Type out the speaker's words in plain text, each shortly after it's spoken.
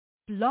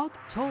Blog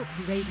Talk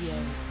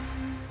Radio.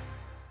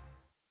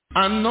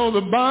 I know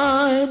the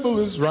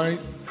Bible is right.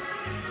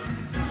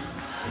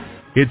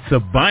 It's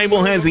The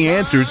Bible Has the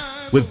Answers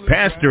with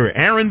Pastor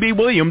Aaron B.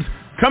 Williams,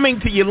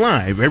 coming to you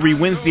live every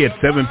Wednesday at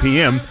 7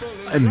 p.m.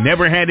 on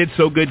Never Had It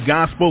So Good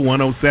Gospel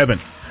 107.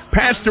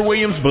 Pastor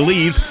Williams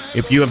believes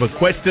if you have a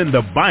question,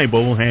 the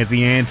Bible has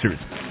the answers.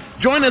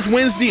 Join us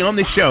Wednesday on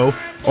the show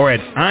or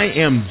at I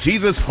Am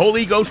Jesus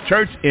Holy Ghost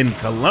Church in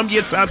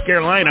Columbia, South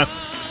Carolina,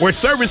 where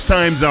service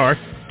times are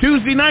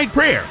Tuesday night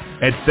prayer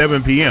at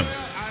 7 p.m.,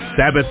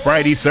 Sabbath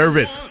Friday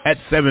service at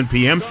 7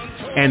 p.m.,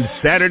 and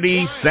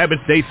Saturday Sabbath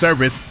day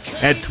service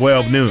at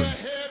 12 noon.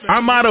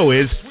 Our motto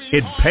is,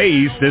 it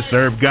pays to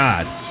serve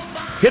God.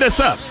 Hit us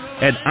up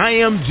at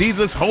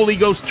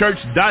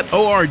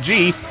IamJesusHolyGhostChurch.org.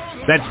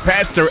 That's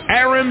Pastor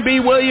Aaron B.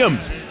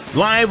 Williams,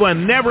 live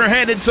on Never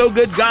Had It So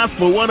Good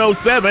Gospel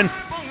 107.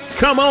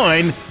 Come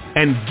on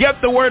and get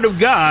the Word of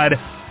God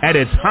at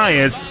its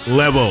highest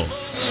level.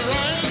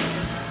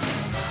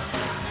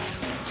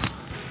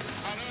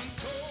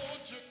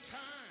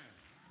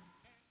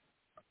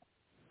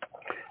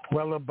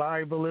 Well, the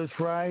Bible is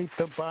right.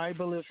 The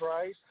Bible is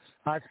right.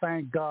 I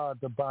thank God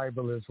the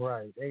Bible is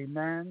right.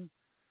 Amen.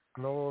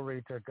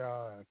 Glory to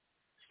God.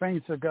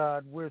 Saints of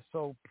God, we're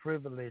so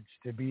privileged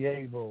to be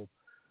able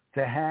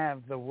to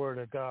have the Word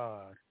of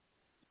God.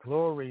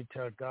 Glory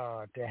to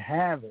God. To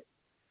have it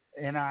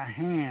in our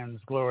hands.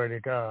 Glory to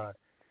God.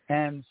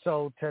 And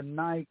so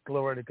tonight,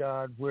 glory to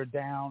God, we're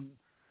down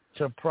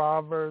to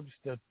Proverbs.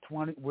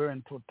 We're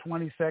in the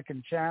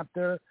 22nd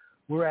chapter.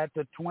 We're at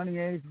the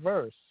 28th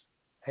verse.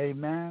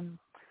 Amen.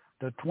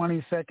 The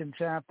 22nd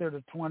chapter,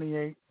 the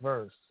 28th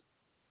verse.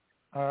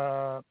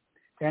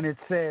 And it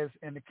says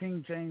in the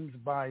King James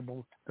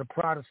Bible, the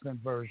Protestant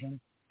version,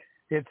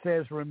 it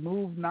says,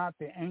 remove not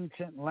the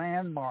ancient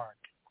landmark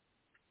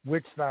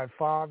which thy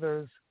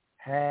fathers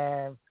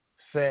have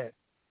set.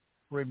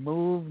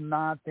 Remove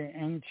not the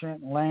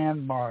ancient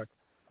landmark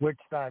which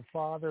thy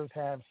fathers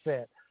have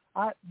set.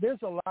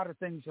 There's a lot of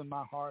things in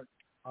my heart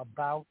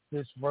about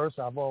this verse.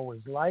 I've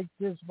always liked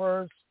this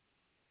verse.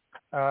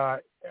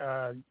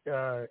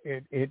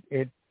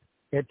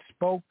 It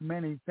spoke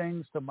many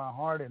things to my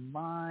heart and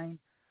mind.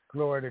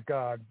 Glory to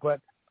God.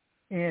 But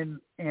in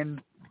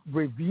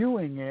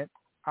reviewing it,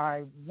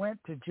 I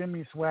went to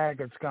Jimmy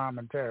Swaggart's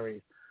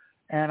commentary,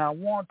 and I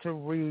want to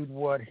read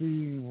what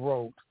he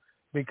wrote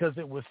because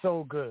it was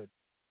so good.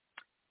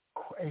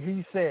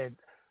 He said,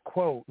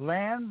 quote,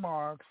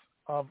 landmarks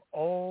of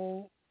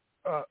old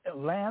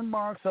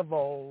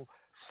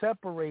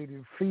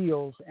separated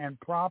fields and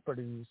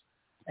properties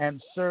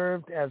and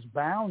served as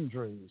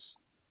boundaries.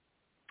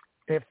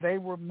 If they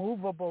were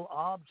movable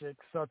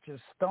objects such as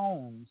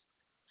stones,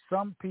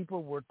 some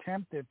people were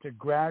tempted to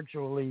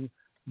gradually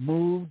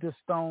move the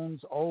stones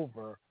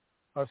over,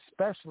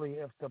 especially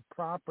if the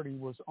property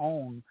was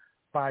owned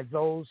by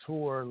those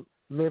who were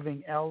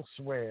living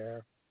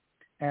elsewhere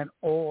and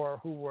or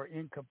who were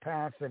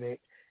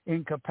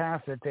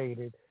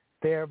incapacitated,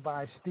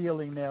 thereby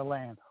stealing their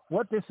land.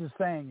 What this is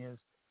saying is,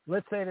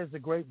 let's say there's a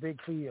great big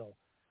field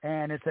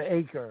and it's an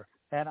acre,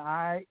 and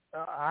I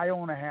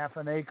own a half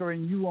an acre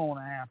and you own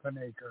a half an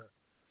acre.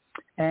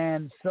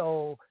 And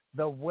so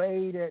the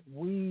way that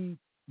we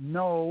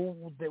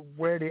know that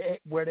where the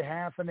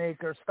half an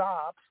acre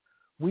stops,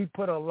 we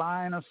put a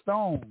line of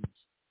stones.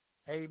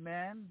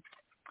 Amen.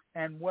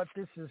 And what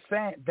this is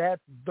saying, that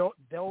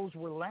those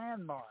were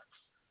landmarks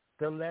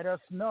to let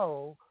us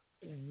know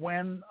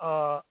when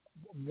a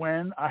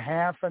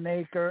half an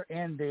acre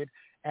ended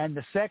and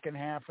the second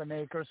half an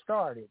acre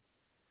started.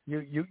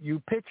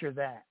 You picture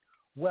that.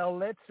 Well,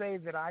 let's say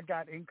that I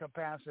got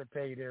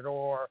incapacitated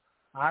or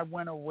I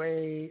went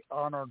away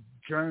on a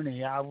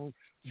journey. I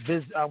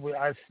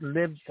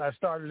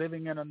started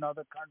living in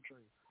another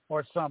country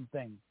or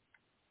something.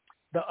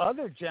 The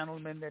other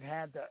gentleman that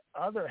had the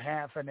other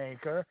half an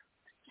acre,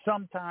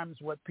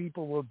 sometimes what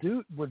people would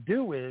do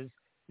is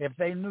if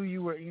they knew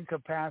you were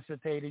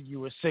incapacitated, you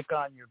were sick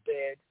on your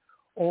bed,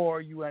 or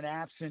you were an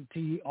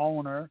absentee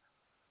owner,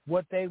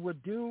 what they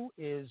would do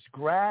is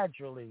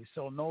gradually,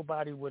 so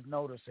nobody would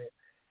notice it,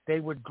 they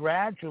would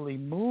gradually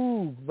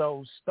move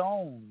those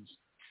stones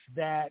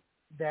that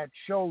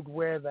showed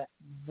where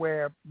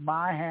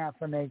my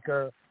half an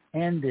acre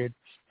ended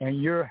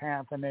and your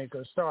half an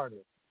acre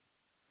started.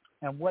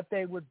 And what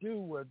they would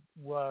do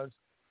was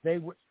they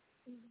would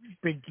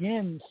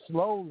begin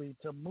slowly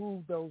to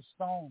move those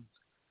stones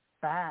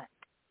back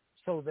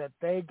so that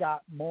they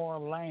got more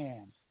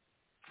land.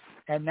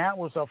 And that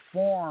was a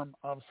form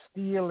of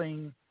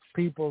stealing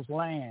people's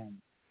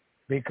land,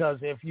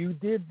 because if you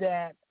did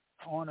that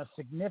on a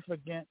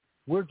significant,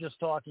 we're just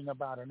talking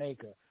about an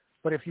acre,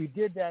 but if you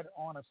did that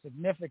on a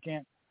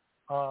significant,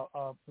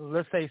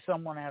 let's say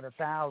someone had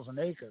 1,000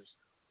 acres,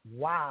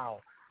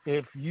 wow,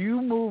 if you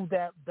move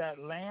that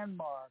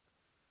landmark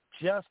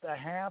just a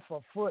half a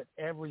foot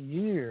every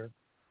year,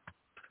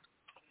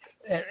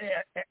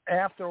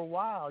 after a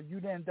while,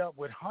 you'd end up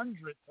with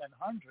hundreds and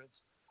hundreds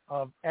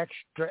of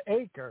extra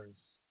acres.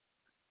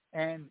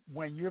 And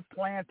when you're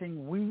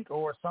planting wheat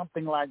or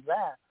something like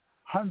that,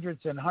 hundreds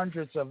and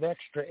hundreds of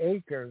extra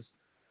acres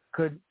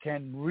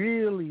can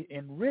really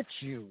enrich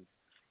you.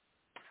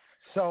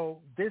 So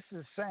this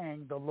is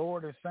saying, the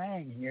Lord is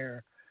saying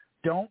here,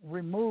 don't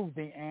remove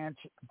the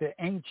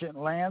ancient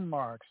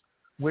landmarks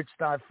which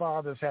thy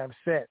fathers have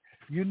set.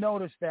 You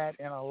notice that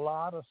in a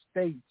lot of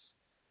states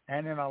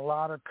and in a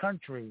lot of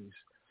countries,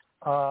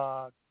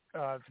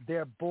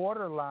 their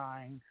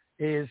borderline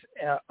is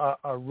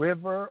a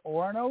river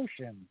or an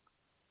ocean.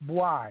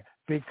 Why?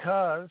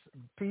 Because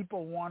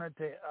people wanted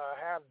to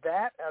have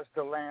that as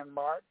the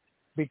landmark,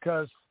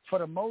 because for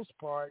the most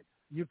part,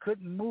 you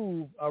couldn't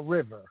move a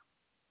river.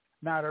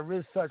 Now, there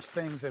is such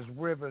things as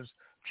rivers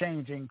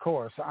changing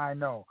course, I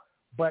know.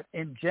 But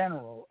in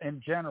general,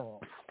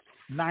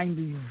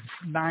 99%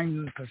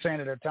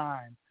 of the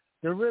time,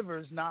 the river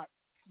is not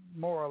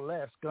more or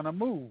less going to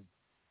move.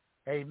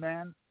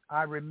 Amen.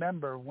 I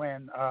remember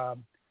when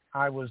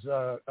I was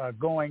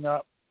going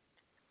up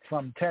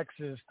from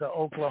Texas to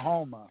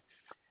Oklahoma,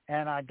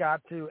 and I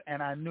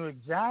knew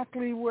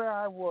exactly where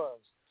I was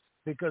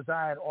because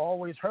I had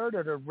always heard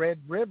of the Red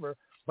River,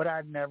 but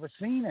I'd never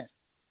seen it.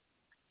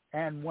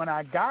 And when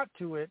I got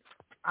to it,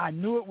 I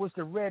knew it was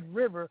the Red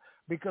River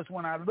because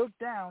when I looked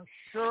down,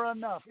 sure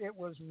enough, it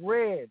was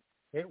red.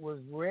 It was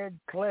red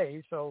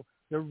clay. So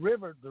the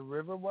river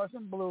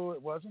wasn't blue.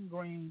 It wasn't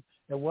green.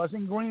 It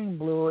wasn't green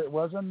blue. It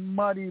wasn't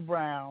muddy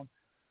brown.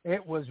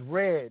 It was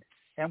red.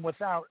 And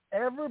without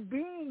ever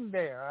being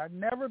there, I'd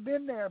never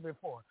been there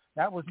before.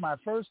 That was my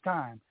first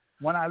time.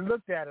 When I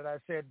looked at it, I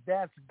said,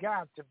 that's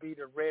got to be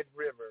the Red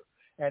River.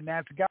 And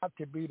that's got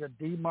to be the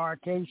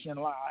demarcation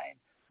line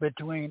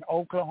between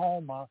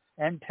Oklahoma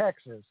and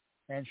Texas.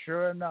 And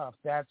sure enough,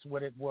 that's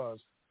what it was.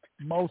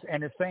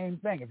 And the same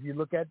thing, if you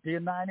look at the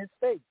United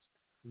States,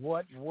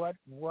 what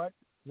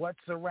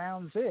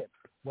surrounds it?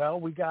 Well,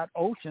 we got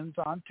oceans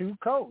on two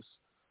coasts,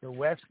 the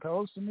West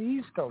Coast and the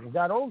East Coast. We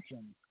got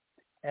oceans.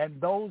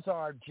 And those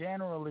are,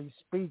 generally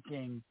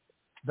speaking,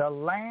 the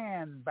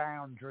land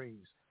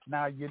boundaries.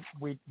 Now,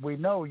 we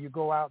know you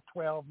go out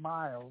 12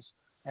 miles,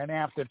 and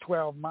after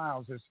 12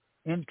 miles, it's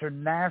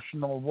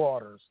international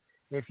waters.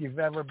 If you've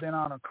ever been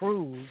on a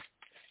cruise,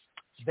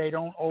 they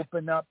don't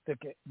open up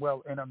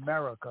in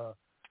America,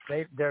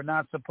 they're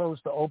not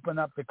supposed to open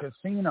up the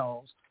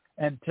casinos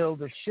until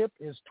the ship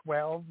is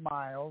 12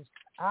 miles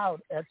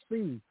out at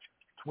sea.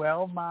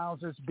 12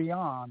 miles is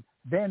beyond.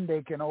 Then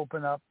they can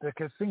open up the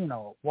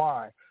casino.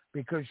 Why?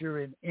 Because you're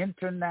in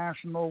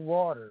international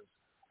waters.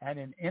 And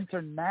in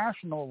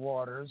international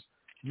waters,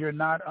 you're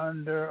not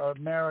under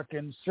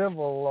American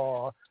civil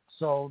law,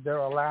 so they're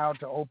allowed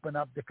to open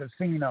up the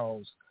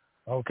casinos,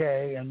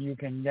 okay? And you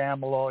can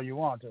gamble all you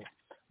want to.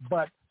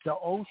 But the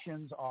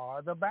oceans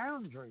are the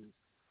boundaries.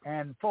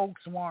 And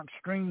folks want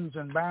streams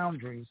and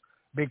boundaries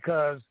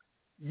because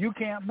you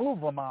can't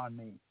move them on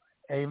me,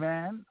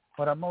 amen,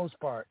 for the most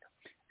part.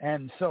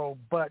 And so,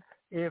 but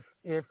if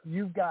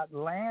you've got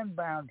land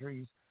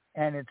boundaries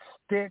and it's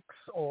sticks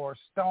or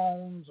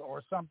stones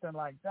or something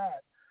like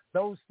that,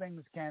 those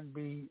things can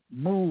be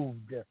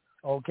moved,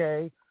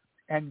 okay?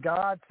 And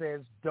God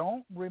says,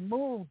 don't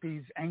remove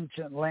these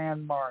ancient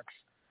landmarks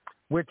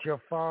which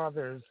your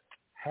fathers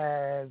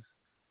has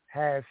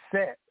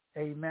set,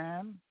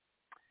 amen?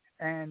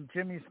 And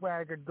Jimmy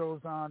Swaggart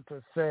goes on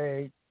to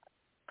say,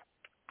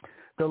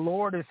 the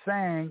Lord is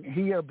saying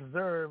he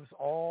observes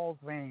all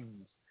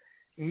things,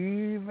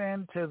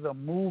 even to the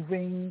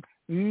moving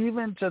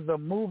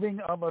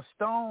of a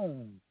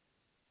stone.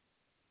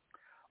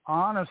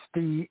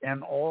 Honesty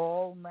in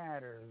all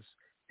matters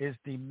is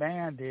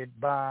demanded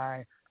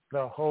by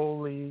the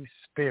Holy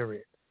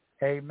Spirit.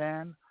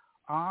 Amen.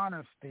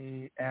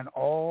 Honesty in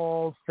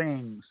all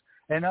things.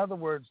 In other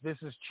words, this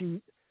is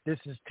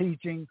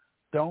teaching,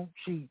 don't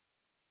cheat.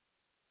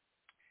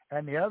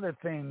 And the other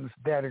things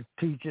that it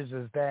teaches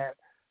is that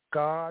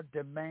God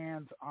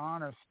demands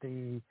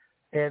honesty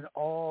in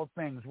all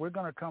things. We're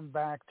going to come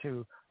back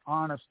to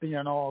honesty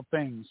in all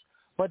things.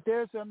 But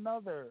there's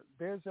another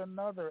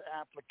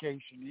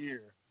application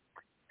here.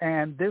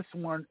 And this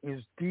one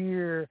is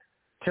dear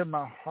to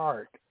my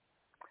heart.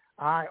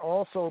 I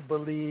also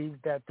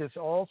believe that this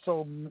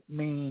also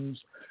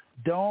means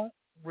don't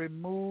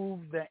remove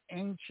the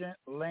ancient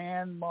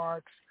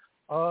landmarks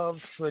of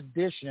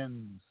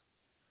traditions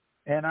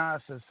in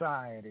our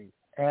society.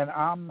 And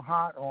I'm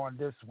hot on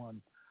this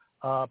one,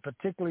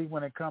 particularly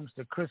when it comes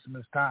to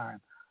Christmas time.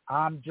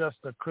 I'm just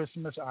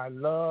I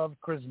love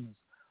Christmas.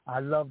 I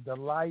love the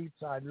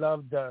lights. I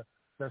love the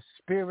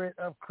spirit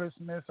of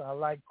Christmas. I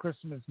like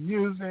Christmas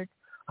music.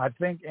 I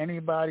think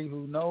anybody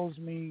who knows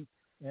me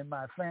in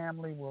my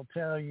family will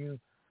tell you,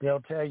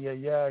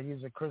 yeah,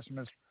 he's a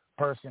Christmas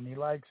person.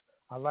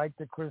 I like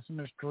the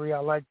Christmas tree. I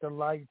like the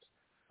lights.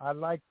 I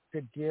like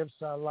the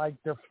gifts. I like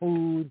the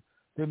food,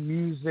 the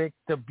music,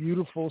 the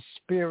beautiful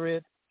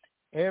spirit,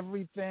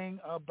 everything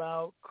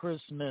about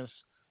Christmas.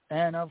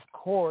 And of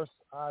course,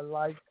 I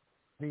like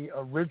the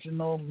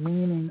original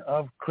meaning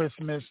of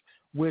Christmas,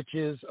 which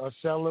is a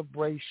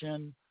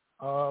celebration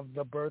of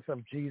the birth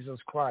of Jesus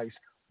Christ.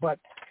 But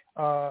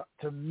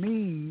to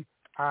me,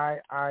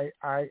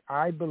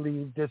 I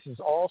believe this is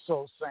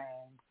also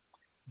saying,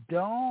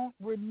 don't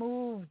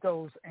remove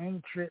those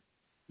ancient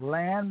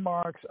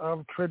landmarks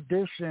of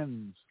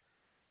traditions.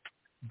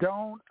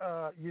 Don't,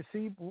 you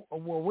see,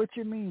 well, what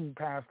you mean,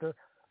 Pastor?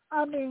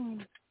 I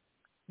mean,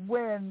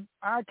 when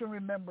I can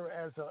remember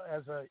as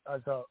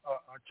a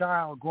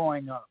child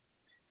growing up,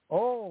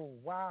 oh,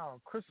 wow,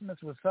 Christmas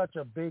was such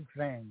a big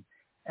thing.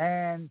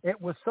 And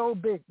it was so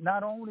big.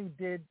 Not only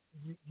did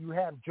you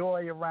have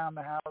joy around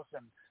the house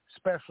and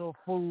special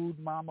food,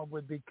 Mama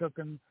would be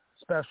cooking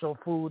special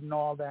food and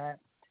all that,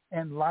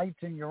 and lights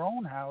in your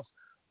own house,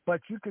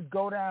 but you could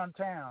go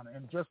downtown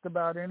in just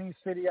about any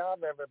city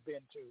I've ever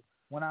been to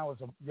when I was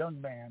a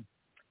young man.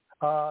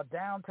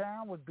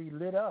 Downtown would be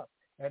lit up.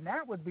 And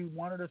that would be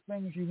one of the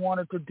things you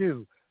wanted to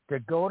do, to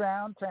go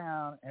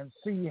downtown and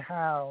see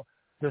how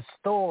the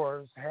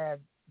stores had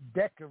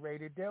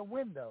decorated their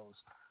windows,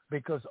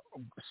 because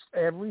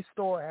every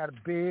store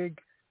had big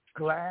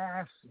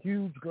glass,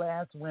 huge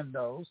glass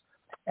windows,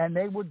 and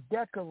they would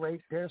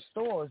decorate their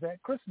stores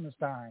at Christmas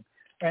time.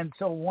 And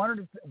so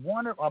one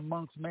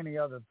amongst many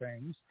other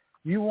things,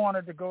 you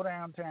wanted to go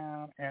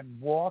downtown and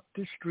walk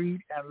the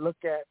street and look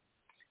at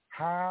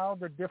how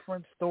the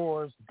different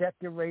stores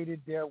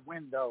decorated their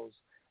windows.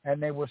 And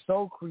they were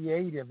so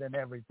creative and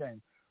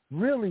everything,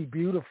 really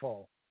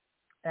beautiful.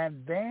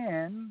 And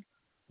then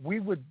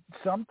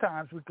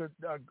sometimes we could,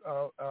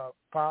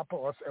 Papa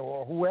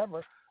or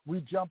whoever,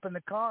 we jump in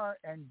the car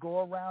and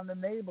go around the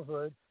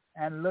neighborhood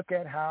and look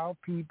at how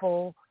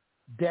people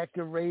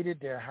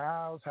decorated their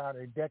house, how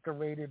they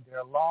decorated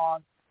their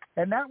lawn.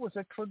 And that was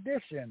a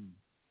tradition.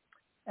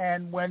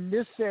 And when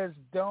this says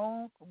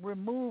don't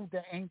remove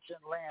the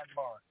ancient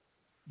landmark,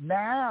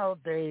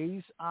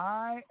 nowadays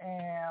I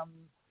am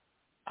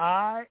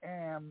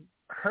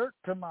hurt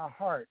to my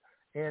heart.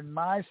 In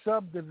my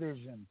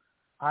subdivision,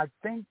 I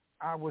think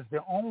I was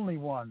the only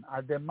one.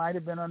 There might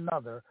have been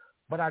another,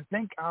 but I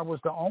think I was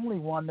the only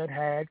one that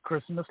had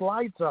Christmas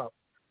lights up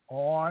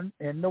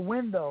in the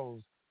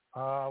windows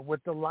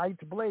with the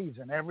lights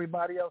blazing.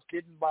 Everybody else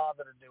didn't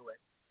bother to do it.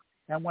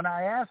 And when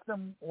I asked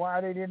them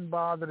why they didn't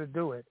bother to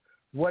do it,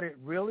 what it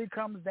really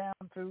comes down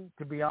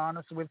to be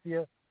honest with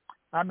you,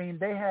 I mean,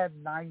 they had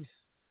nice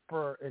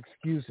for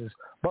excuses,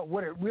 but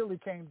what it really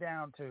came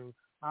down to,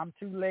 I'm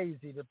too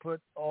lazy to put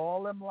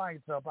all them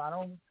lights up. I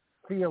don't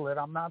feel it.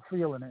 I'm not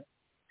feeling it.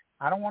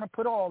 I don't want to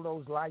put all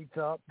those lights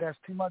up. That's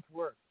too much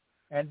work.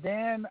 And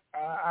then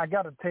I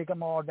got to take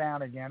them all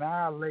down again.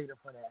 I'll later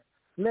for that.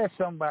 Let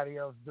somebody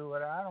else do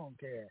it. I don't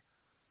care.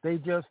 They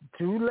just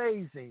too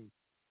lazy.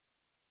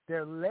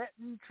 They're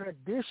letting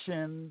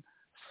tradition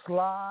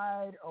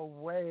slide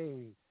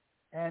away.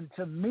 And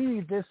to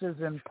me, this is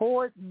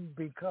important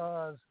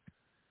because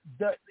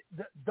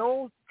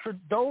those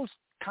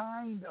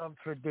kind of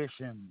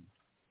traditions,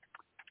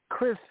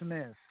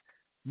 Christmas,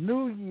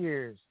 New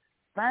Year's,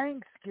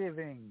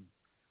 Thanksgiving,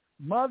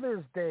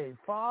 Mother's Day,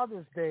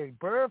 Father's Day,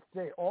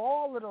 birthday,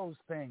 all of those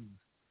things,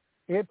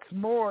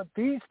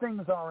 these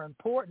things are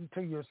important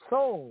to your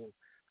soul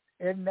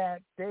in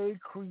that they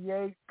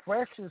create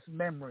precious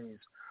memories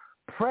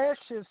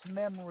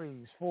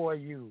for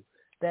you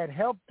that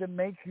help to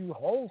make you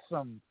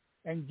wholesome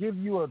and give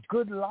you a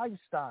good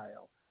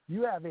lifestyle.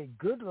 You have a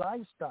good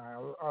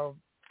lifestyle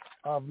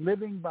of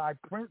living by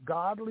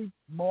godly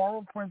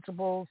moral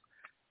principles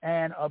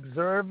and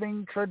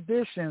observing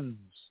traditions.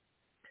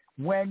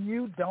 I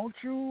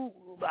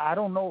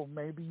don't know,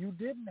 maybe you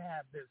didn't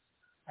have this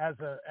as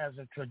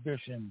a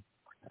tradition,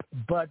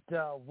 but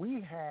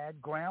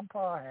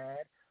Grandpa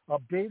had a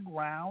big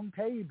round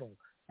table.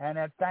 And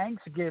at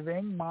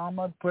Thanksgiving,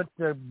 Mama put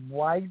the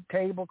white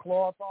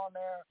tablecloth on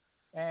there,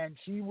 and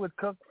she would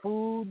cook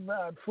food,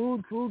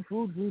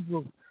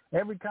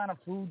 every kind of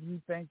food you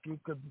think you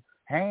could,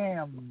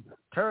 ham,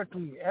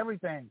 turkey,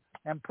 everything,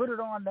 and put it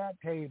on that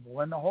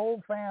table. And the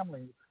whole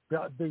family,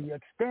 the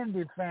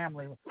extended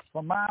family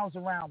from miles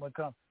around would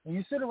come. And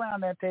you sit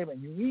around that table,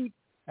 and you eat,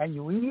 and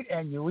you eat,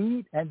 and you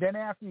eat. And then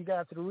after you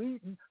got through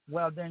eating,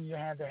 well, then you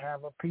had to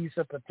have a piece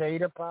of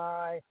potato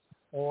pie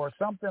or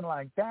something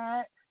like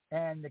that.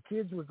 And the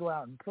kids would go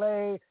out and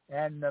play,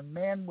 and the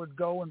men would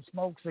go and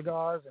smoke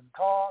cigars and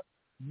talk,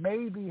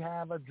 maybe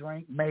have a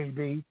drink,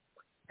 maybe,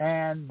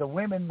 and the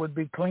women would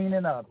be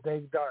cleaning up.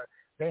 They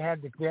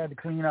had to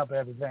clean up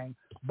everything,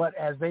 but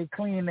as they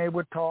cleaned, they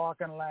would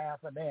talk and laugh,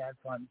 and they had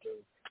fun too.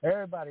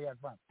 Everybody had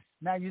fun.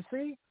 Now you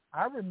see,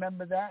 I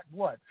remember that.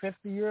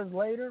 50 years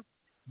later,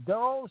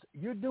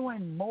 you're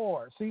doing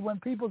more. See, when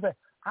people say,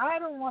 "I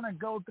don't want to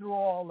go through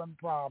all them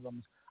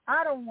problems.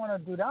 I don't want to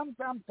do that.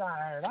 I'm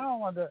tired. I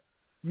don't want to."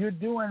 You're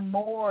doing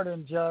more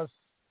than just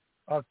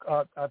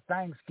a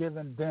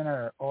Thanksgiving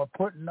dinner or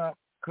putting up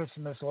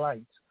Christmas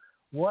lights.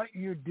 What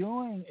you're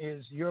doing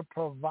is you're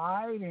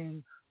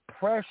providing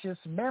precious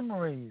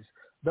memories.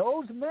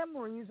 Those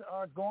memories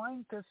are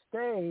going to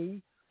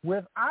stay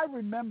with, I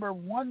remember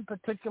one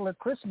particular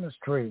Christmas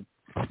tree,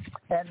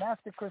 and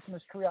that's the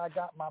Christmas tree I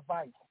got my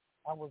bike.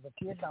 I was a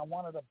kid and I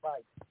wanted a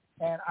bike.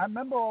 And I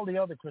remember all the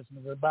other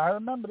Christmases, but I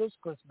remember this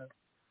Christmas.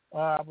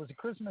 it was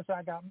Christmas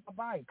I got my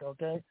bike,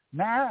 okay?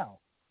 Now,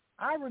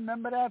 I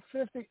remember that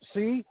 50.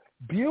 See,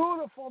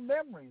 beautiful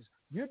memories.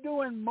 You're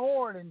doing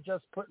more than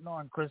just putting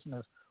on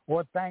Christmas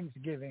or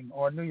Thanksgiving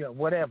or New Year,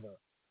 whatever.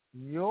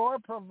 You're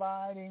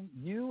providing,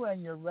 you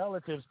and your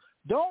relatives,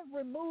 don't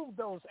remove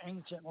those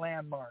ancient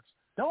landmarks.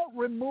 Don't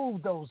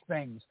remove those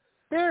things.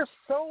 They're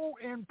so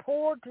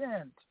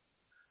important.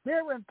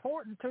 They're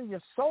important to your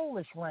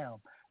soulish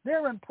realm.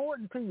 They're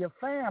important to your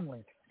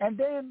family. And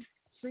then,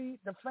 see,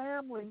 the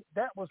family,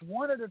 that was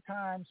one of the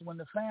times when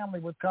the family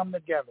would come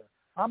together.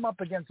 I'm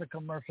up against a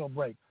commercial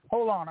break.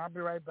 Hold on, I'll be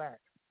right back.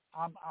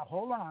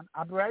 Hold on,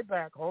 I'll be right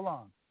back. Hold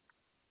on.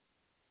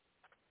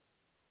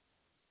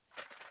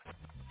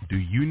 Do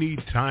you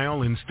need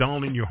tile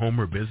installed in your home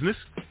or business?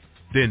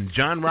 Then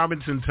John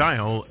Robinson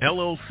Tile,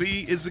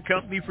 LLC is the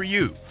company for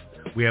you.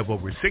 We have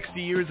over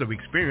 60 years of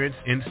experience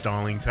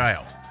installing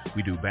tile.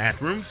 We do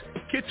bathrooms,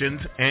 kitchens,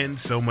 and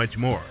so much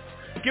more.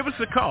 Give us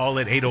a call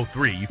at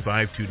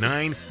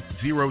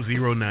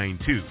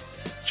 803-529-0092.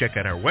 Check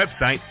out our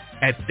website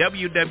at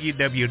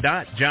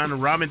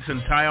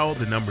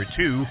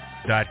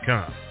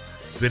www.johnrobinsontile2.com.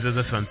 Visit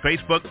us on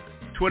Facebook,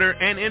 Twitter,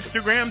 and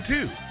Instagram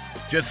too.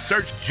 Just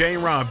search J.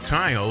 Rob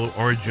Tile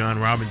or John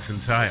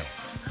Robinson Tile.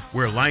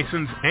 We're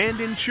licensed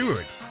and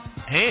insured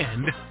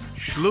and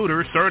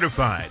Schluter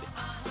certified.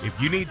 If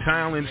you need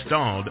tile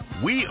installed,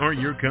 we are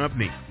your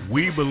company.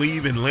 We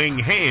believe in laying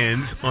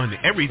hands on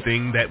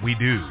everything that we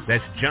do.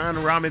 That's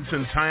John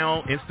Robinson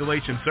Tile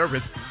Installation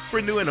Service for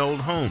new and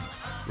old homes.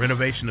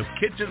 Renovation of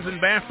kitchens and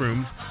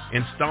bathrooms,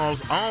 installs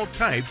all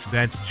types.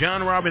 That's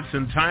John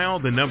Robinson Tile,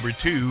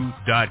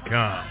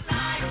 2.com.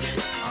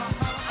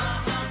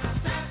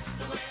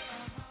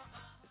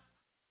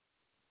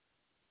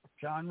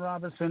 John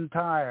Robinson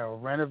Tile,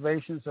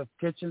 renovations of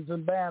kitchens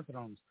and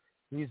bathrooms.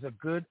 He's a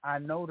good, I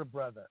know the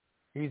brother.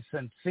 He's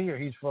sincere.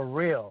 He's for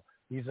real.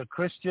 He's a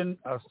Christian,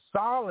 a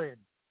solid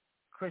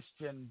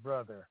Christian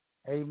brother.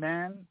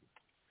 Amen.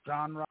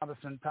 John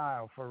Robinson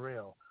Tile, for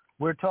real.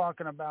 We're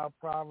talking about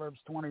Proverbs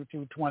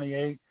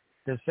 22:28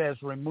 that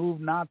says,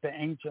 remove not the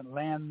ancient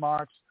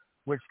landmarks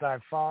which thy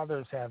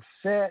fathers have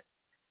set.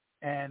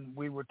 And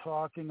we were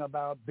talking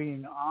about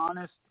being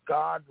honest.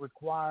 God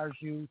requires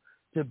you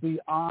to be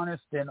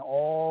honest in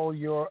all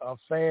your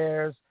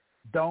affairs.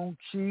 Don't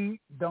cheat.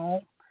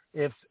 Don't.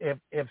 If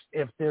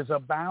there's a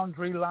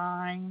boundary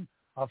line,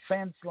 a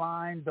fence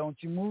line, don't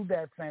you move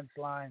that fence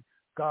line.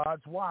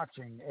 God's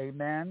watching.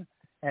 Amen.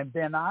 And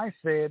then I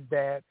said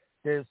that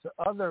there's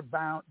other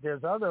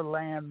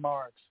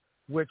landmarks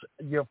which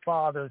your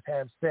fathers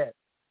have set.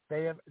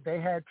 They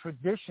had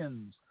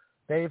traditions.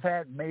 They've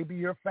had, maybe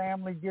your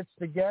family gets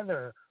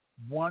together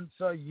once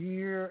a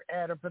year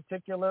at a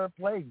particular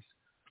place.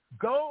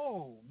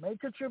 Go.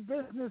 Make it your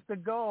business to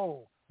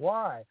go.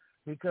 Why?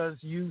 Because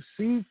you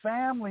see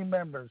family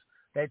members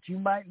that you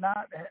might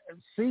not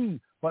see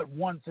but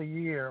once a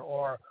year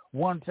or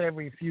once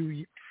every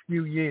few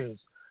years.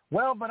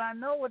 Well, but I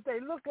know what they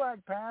look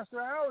like,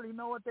 Pastor. I already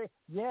know what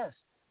yes,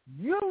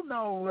 you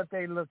know what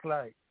they look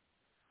like.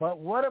 But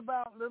what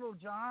about little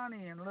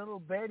Johnny and little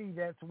Betty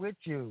that's with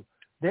you?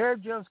 They're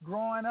just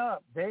growing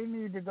up. They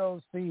need to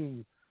go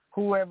see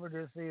whoever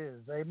this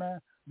is.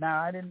 Amen.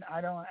 Now, I didn't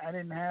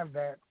have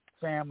that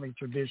family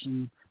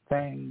tradition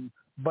thing,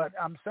 but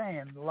I'm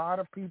saying a lot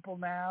of people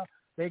now,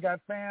 they got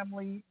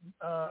family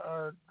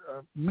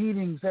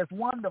meetings. That's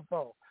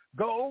wonderful.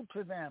 Go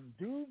to them.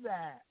 Do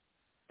that.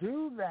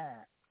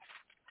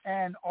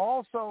 And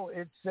also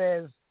it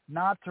says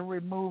not to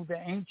remove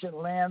the ancient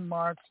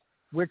landmarks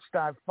which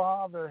thy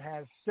father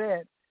has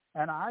set.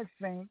 And I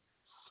think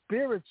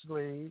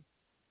spiritually,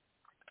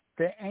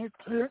 the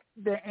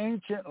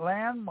ancient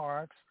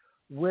landmarks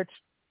which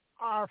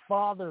our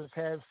fathers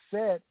have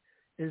set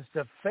is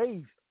the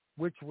faith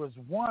which was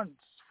once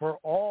for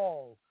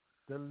all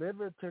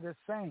delivered to the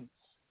saints.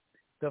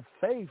 The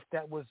faith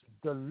that was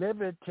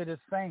delivered to the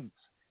saints.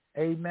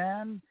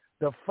 Amen.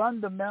 The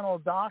fundamental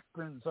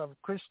doctrines of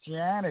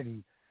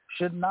Christianity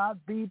should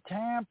not be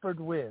tampered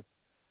with.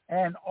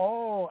 And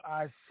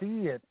I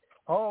see it.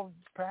 Oh,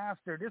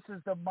 Pastor, this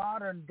is the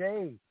modern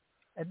day.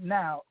 And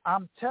now,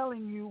 I'm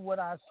telling you what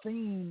I've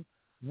seen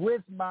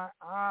with my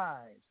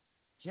eyes.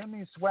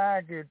 Jimmy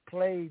Swaggart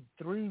played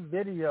 3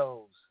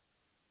 videos.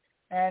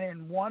 And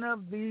in one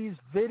of these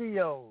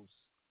videos,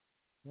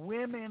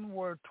 women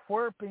were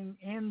twerping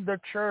in the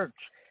church.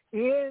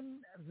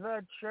 In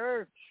the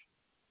church.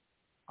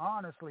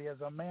 Honestly,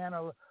 as a man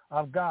of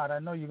God, I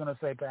know you're going to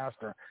say,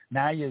 Pastor,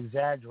 now you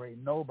exaggerate.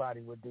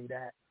 Nobody would do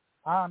that.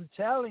 I'm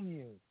telling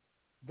you,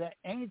 the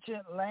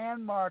ancient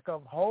landmark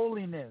of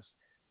holiness,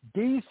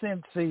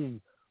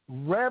 decency,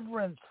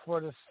 reverence for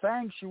the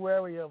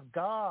sanctuary of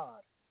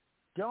God.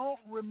 Don't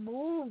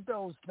remove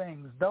those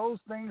things. Those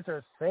things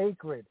are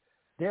sacred.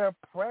 They're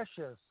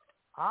precious.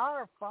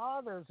 Our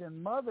fathers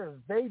and mothers,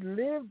 they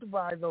lived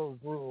by those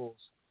rules.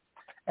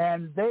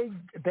 And they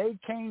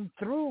came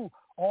through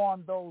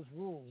on those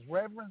rules,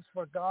 reverence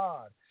for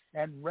God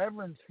and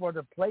reverence for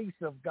the place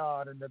of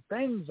God and the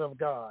things of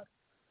God.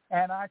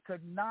 And I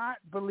could not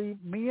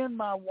believe, me and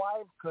my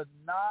wife could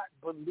not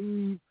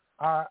believe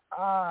our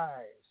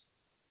eyes.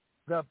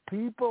 The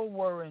people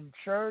were in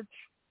church.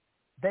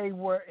 They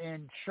were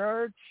in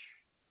church.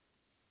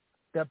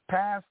 The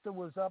pastor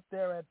was up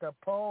there at the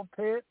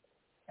pulpit,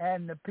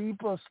 and the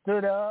people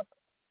stood up,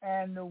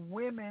 and the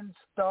women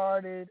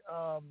started,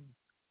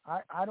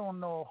 I don't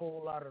know a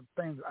whole lot of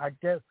things. I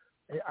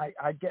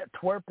get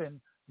twerping,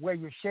 where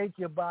you shake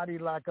your body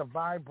like a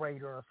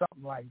vibrator or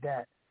something like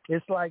that.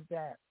 It's like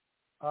that.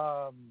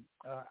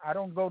 I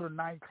don't go to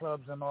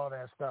nightclubs and all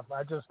that stuff.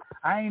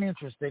 I ain't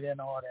interested in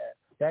all that.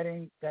 That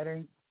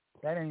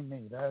ain't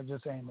me. That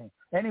just ain't me.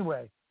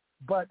 Anyway,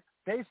 but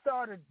they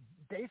started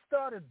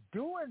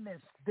doing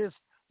this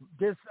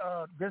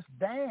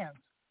dance,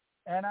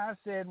 and I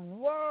said,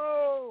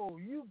 "Whoa,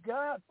 you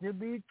got to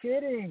be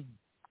kidding."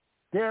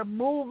 They're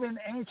moving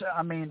ancient.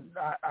 I mean,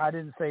 I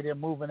didn't say they're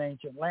moving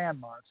ancient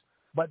landmarks,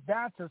 but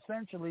that's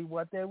essentially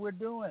what they were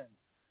doing.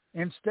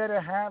 Instead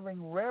of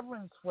having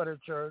reverence for the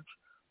church,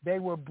 they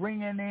were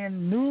bringing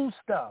in new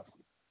stuff.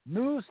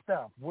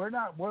 We're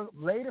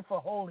later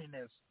for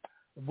holiness.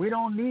 We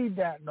don't need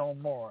that no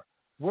more.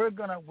 We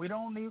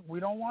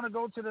don't want to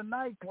go to the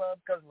nightclub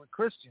because we're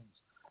Christians.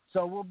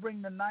 So we'll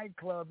bring the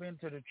nightclub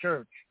into the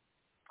church.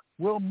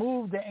 We'll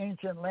move the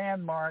ancient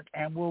landmark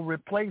and we'll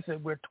replace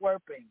it with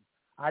twerping.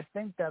 I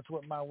think that's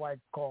what my wife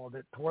called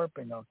it,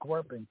 twerping or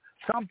quirping.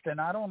 Something,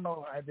 I don't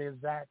know if it is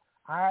that.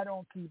 I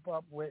don't keep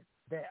up with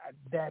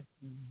that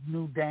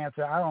new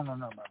dancer. I don't know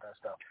nothing about that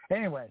stuff.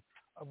 Anyway,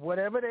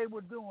 whatever they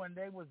were doing,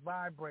 they was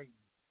vibrating.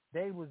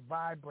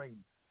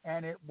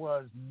 And it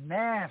was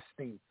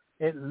nasty.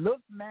 It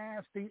looked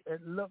nasty.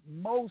 It looked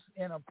most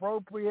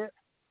inappropriate.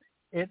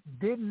 It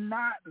did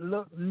not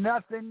look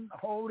nothing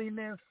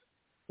holiness.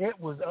 It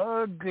was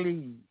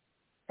ugly.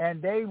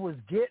 And they was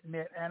getting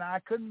it. And I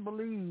couldn't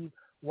believe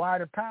why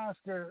the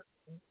pastor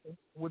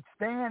would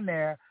stand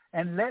there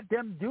and let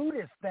them do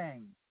this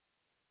thing.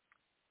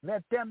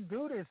 Let them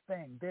do this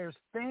thing. There's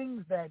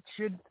things that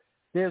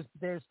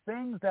there's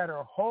things that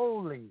are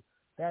holy,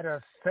 that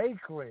are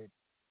sacred,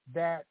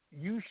 that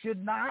you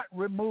should not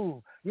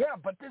remove. Yeah,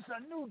 but this is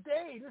a new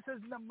day. This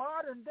is the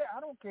modern day.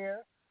 I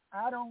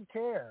don't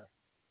care.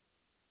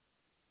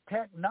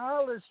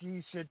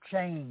 Technology should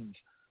change.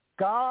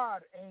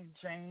 God ain't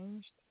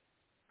changed.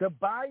 The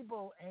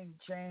Bible ain't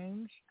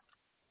changed.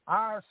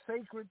 Our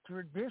sacred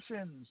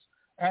traditions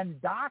and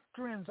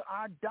doctrines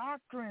are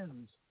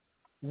doctrines.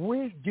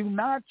 We do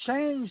not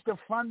change the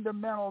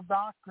fundamental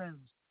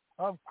doctrines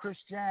of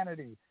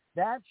Christianity.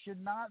 That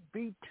should not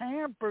be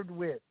tampered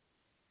with.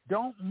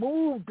 Don't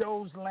move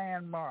those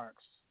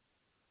landmarks.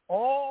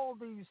 All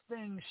these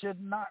things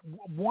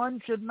one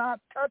should not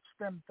touch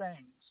them things.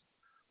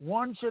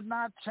 One should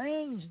not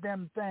change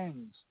them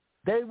things.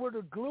 They were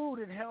the glue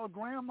that held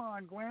Grandma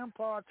and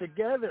Grandpa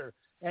together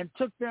and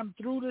took them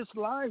through this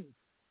life.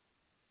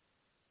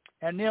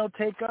 And they'll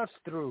take us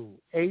through.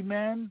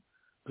 Amen?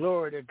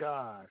 Glory to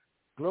God.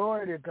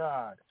 Glory to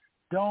God.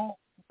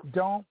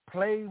 Don't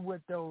play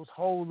with those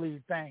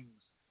holy things.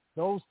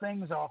 Those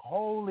things are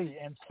holy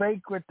and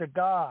sacred to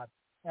God.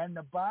 And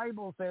the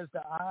Bible says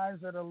the eyes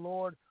of the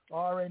Lord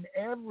are in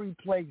every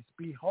place,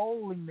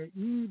 beholding the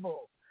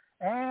evil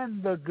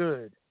and the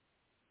good.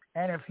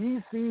 And if he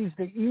sees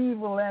the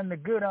evil and the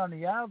good on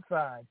the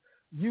outside,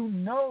 you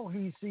know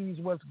he sees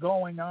what's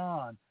going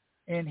on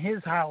in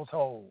his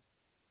household.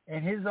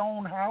 In his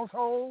own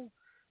household,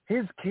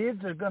 his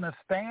kids are going to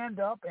stand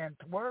up and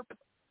twerp.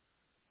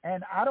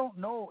 And I don't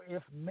know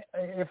if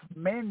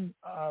men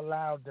are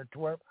allowed to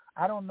twerp.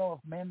 I don't know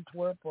if men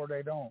twerp or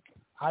they don't.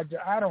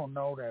 I don't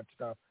know that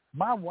stuff.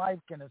 My wife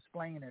can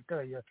explain it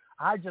to you.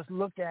 I just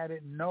look at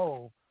it and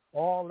know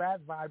all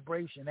that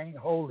vibration ain't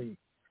holy.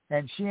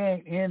 And she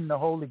ain't in the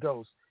Holy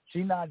Ghost.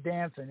 She not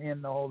dancing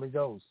in the Holy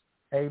Ghost.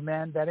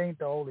 Amen? That ain't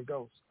the Holy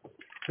Ghost.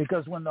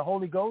 Because when the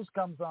Holy Ghost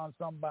comes on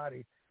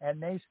somebody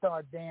and they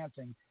start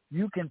dancing,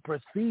 you can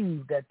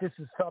perceive that this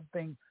is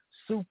something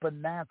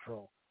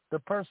supernatural. The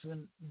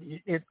person,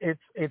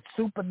 it's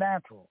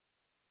supernatural.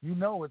 You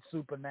know it's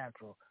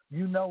supernatural.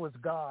 You know it's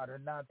God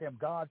and not them.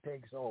 God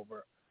takes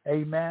over.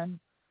 Amen?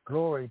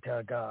 Glory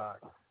to God.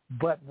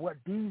 But what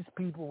these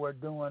people were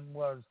doing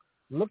was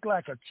look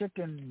like a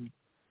chicken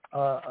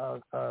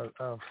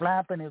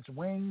flapping its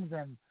wings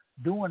and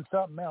doing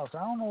something else. I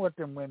don't know what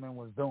them women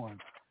was doing,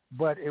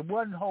 but it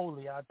wasn't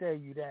holy, I'll tell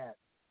you that.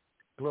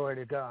 Glory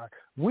to God.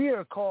 We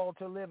are called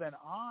to live an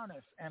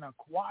honest and a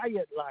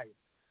quiet life.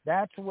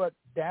 That's what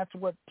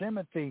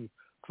Timothy,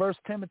 1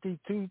 Timothy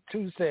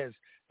 2 says,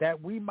 that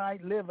we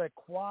might live a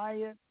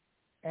quiet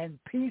and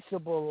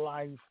peaceable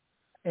life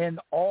in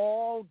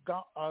all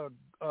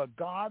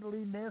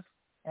godliness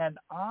and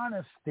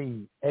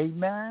honesty.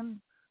 Amen?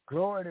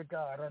 Glory to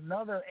God.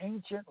 Another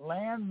ancient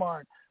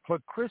landmark for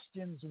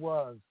Christians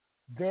was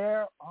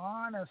their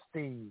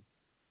honesty.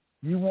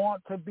 You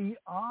want to be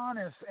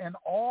honest in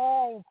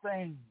all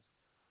things.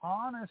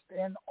 Honest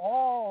in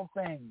all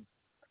things.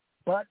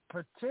 But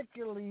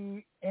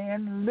particularly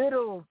in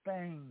little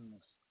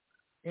things.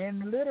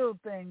 In little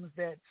things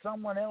that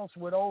someone else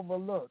would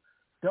overlook.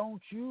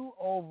 Don't you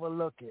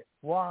overlook it.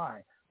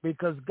 Why?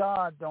 Because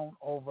God don't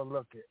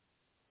overlook it.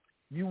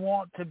 You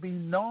want to be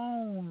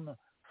known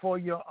for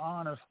your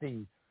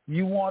honesty.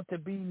 You want to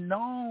be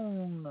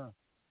known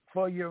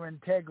for your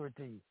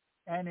integrity.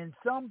 And in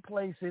some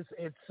places,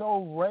 it's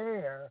so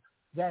rare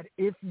that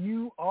if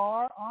you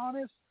are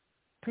honest,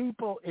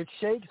 it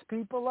shakes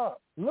people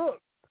up.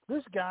 Look,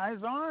 this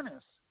guy's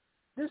honest.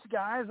 This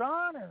guy's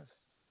honest.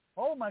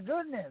 Oh, my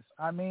goodness.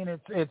 I mean,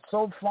 it's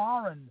so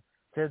foreign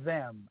to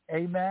them.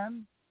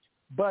 Amen?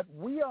 But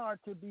we are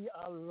to be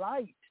a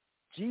light.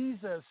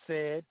 Jesus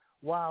said,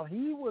 while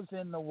he was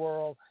in the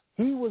world,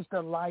 he was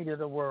the light of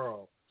the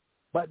world.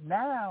 But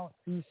now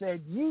he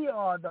said, ye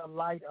are the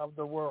light of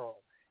the world.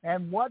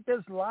 And what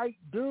does light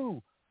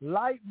do?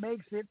 Light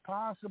makes it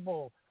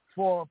possible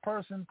for a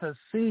person to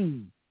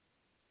see.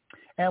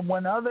 And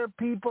when other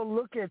people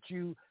look at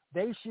you,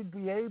 they should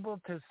be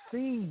able to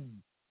see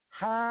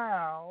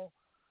how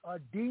a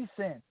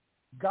decent,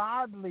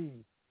 godly,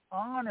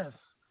 honest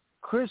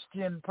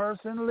Christian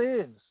person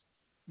lives.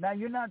 Now,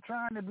 you're not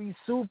trying to be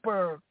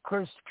super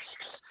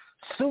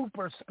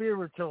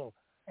spiritual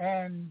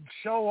and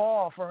show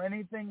off or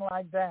anything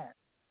like that.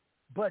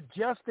 But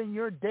just in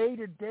your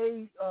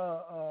day-to-day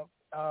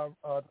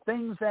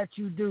things that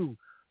you do,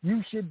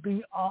 you should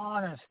be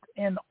honest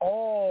in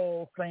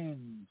all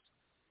things.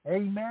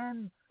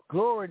 Amen?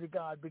 Glory to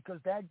God, because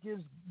that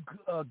gives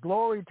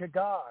glory to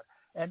God.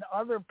 And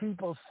other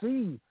people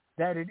see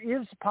that it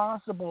is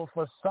possible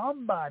for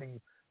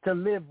somebody to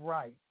live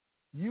right.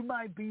 You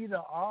might be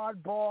the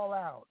oddball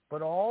out,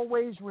 but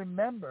always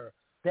remember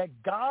that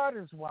God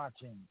is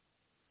watching.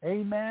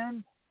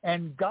 Amen?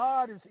 And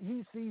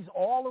he sees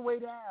all the way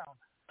down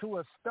to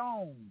a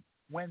stone.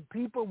 When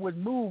people would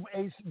move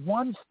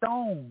one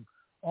stone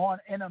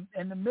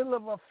in the middle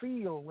of a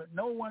field with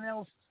no one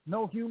else,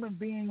 no human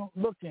being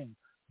looking,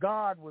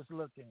 God was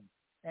looking.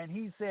 And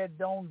he said,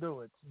 don't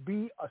do it.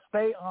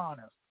 Stay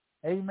honest.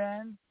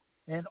 Amen?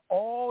 In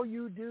all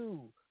you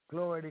do,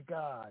 glory to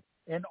God.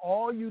 In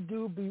all you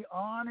do, be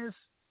honest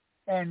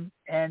and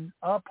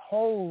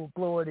uphold,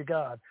 glory to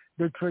God,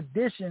 the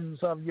traditions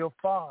of your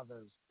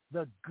fathers,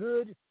 the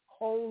good,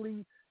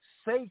 holy,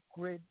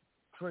 sacred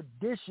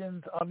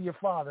traditions of your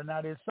father.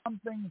 Now, there's some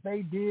things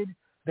they did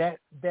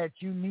that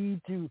you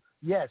need to,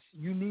 yes,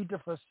 you need to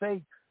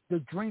forsake the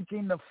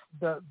drinking,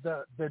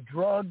 the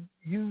drug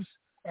use,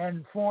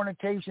 and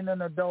fornication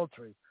and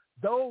adultery.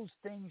 Those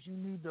things you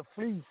need to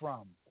flee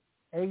from.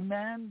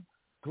 Amen?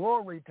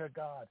 Glory to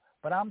God.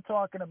 But I'm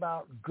talking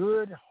about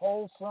good,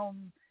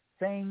 wholesome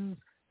things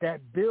that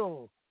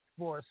build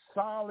for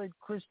solid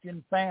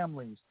Christian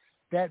families,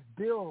 that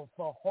build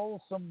for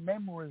wholesome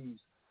memories.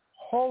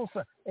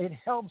 Wholesome. It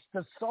helps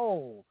the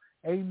soul.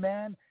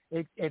 Amen?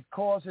 It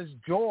causes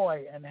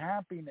joy and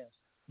happiness.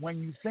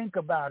 When you think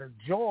about it,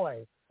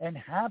 joy and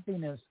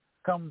happiness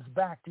comes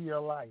back to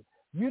your life.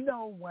 You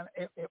know,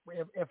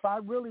 if I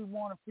really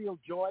want to feel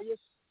joyous,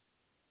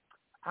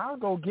 I'll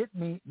go get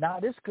me.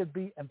 Now, this could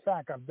be, in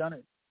fact, I've done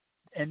it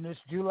in this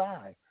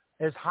July.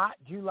 It's hot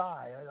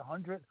July,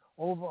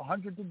 over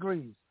 100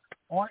 degrees.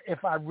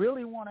 If I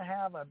really want to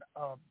have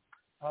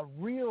a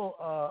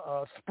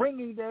real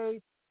springy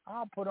day,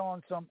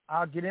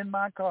 I'll get in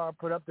my car,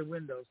 put up the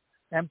windows,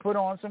 and put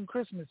on some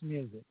Christmas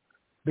music,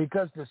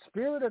 because the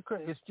spirit of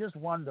Christmas is just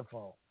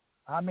wonderful.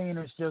 I mean,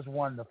 it's just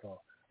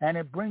wonderful. And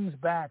it brings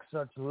back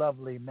such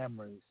lovely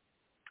memories.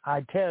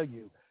 I tell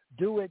you,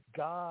 do it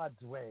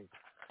God's way.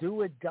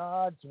 Do it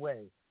God's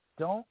way.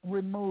 Don't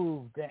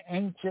remove the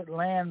ancient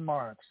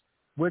landmarks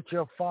which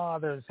your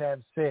fathers have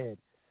said.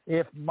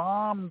 If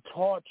mom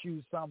taught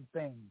you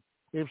something,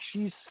 if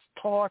she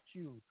taught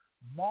you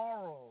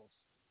morals,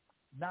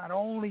 not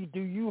only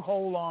do you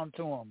hold on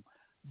to them,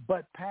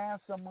 but pass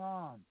them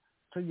on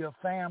to your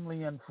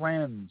family and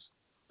friends.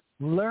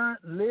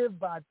 Live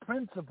by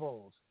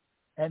principles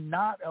and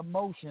not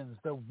emotions,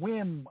 the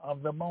whim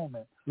of the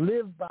moment.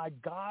 Live by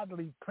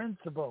godly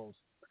principles.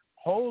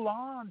 Hold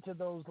on to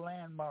those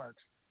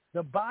landmarks.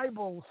 The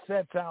Bible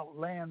sets out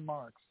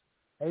landmarks.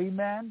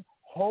 Amen?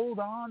 Hold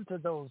on to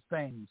those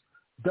things.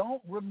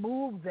 Don't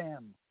remove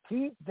them.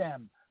 Keep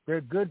them.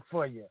 They're good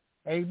for you.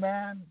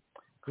 Amen?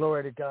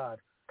 Glory to God.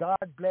 God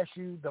bless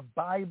you. The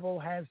Bible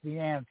has the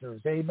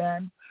answers.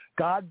 Amen?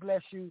 God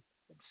bless you.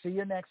 See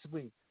you next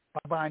week.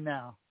 Bye-bye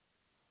now.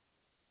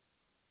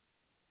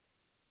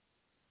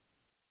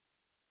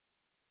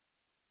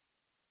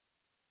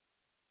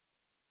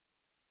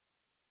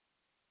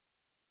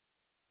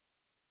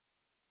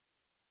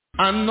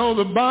 I know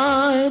the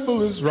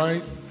Bible is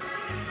right.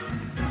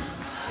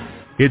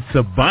 It's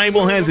The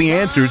Bible Has the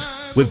Answers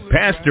with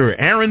Pastor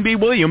Aaron B.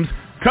 Williams,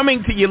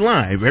 coming to you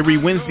live every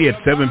Wednesday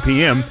at 7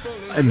 p.m.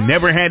 and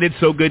Never Had It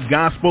So Good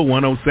Gospel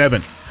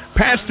 107.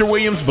 Pastor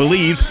Williams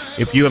believes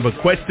if you have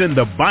a question,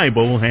 the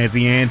Bible has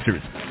the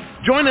answers.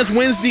 Join us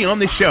Wednesday on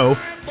the show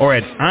or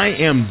at I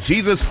Am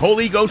Jesus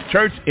Holy Ghost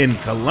Church in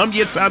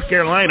Columbia, South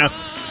Carolina,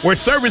 where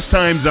service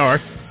times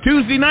are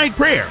Tuesday night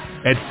prayer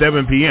at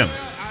 7 p.m.,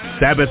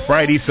 Sabbath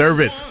Friday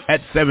service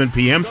at 7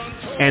 p.m.,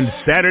 and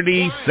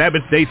Saturday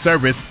Sabbath Day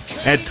service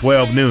at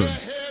 12 noon.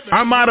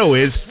 Our motto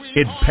is,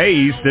 it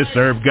pays to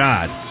serve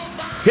God.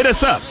 Hit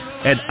us up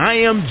at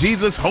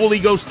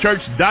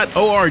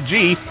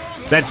IamJesusHolyGhostChurch.org.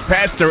 That's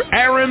Pastor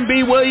Aaron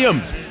B.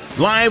 Williams,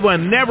 live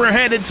on Never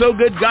Had It So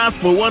Good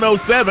Gospel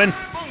 107.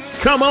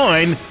 Come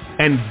on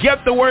and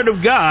get the Word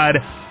of God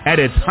at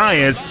its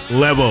highest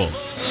level.